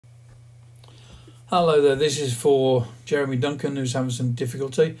Hello there, this is for Jeremy Duncan, who's having some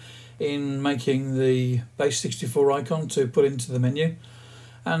difficulty in making the Base64 icon to put into the menu.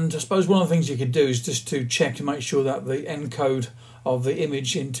 And I suppose one of the things you could do is just to check to make sure that the encode of the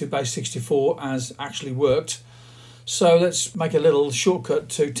image into Base64 has actually worked. So let's make a little shortcut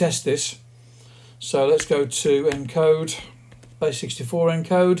to test this. So let's go to encode, Base64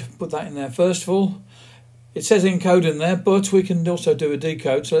 encode, put that in there first of all. It says encode in there, but we can also do a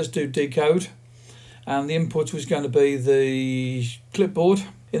decode, so let's do decode. And the input was going to be the clipboard.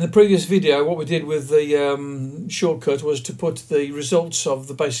 In the previous video, what we did with the shortcut was to put the results of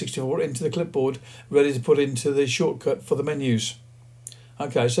the Base64 into the clipboard, ready to put into the shortcut for the menus.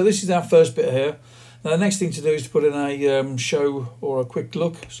 Okay, so this is our first bit here. Now the next thing to do is to put in a show or a quick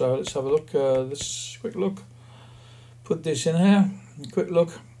look. So let's have a look, this quick look. Put this in here, quick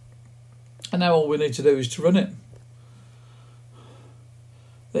look. And now all we need to do is to run it.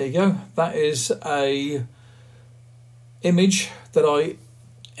 There you go. That is a image that I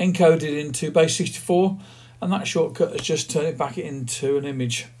encoded into Base64, and that shortcut has just turned it back into an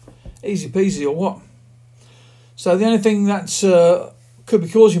image. Easy peasy, or what? So the only thing that could be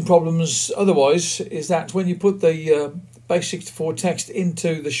causing problems otherwise is that when you put the Base64 text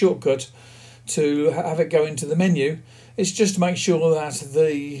into the shortcut to have it go into the menu, it's just to make sure that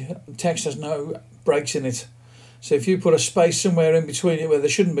the text has no breaks in it. So if you put a space somewhere in between it where there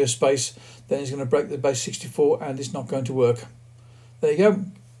shouldn't be a space, then it's going to break the Base64 and it's not going to work. There you go.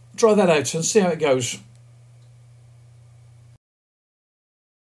 Try that out and see how it goes.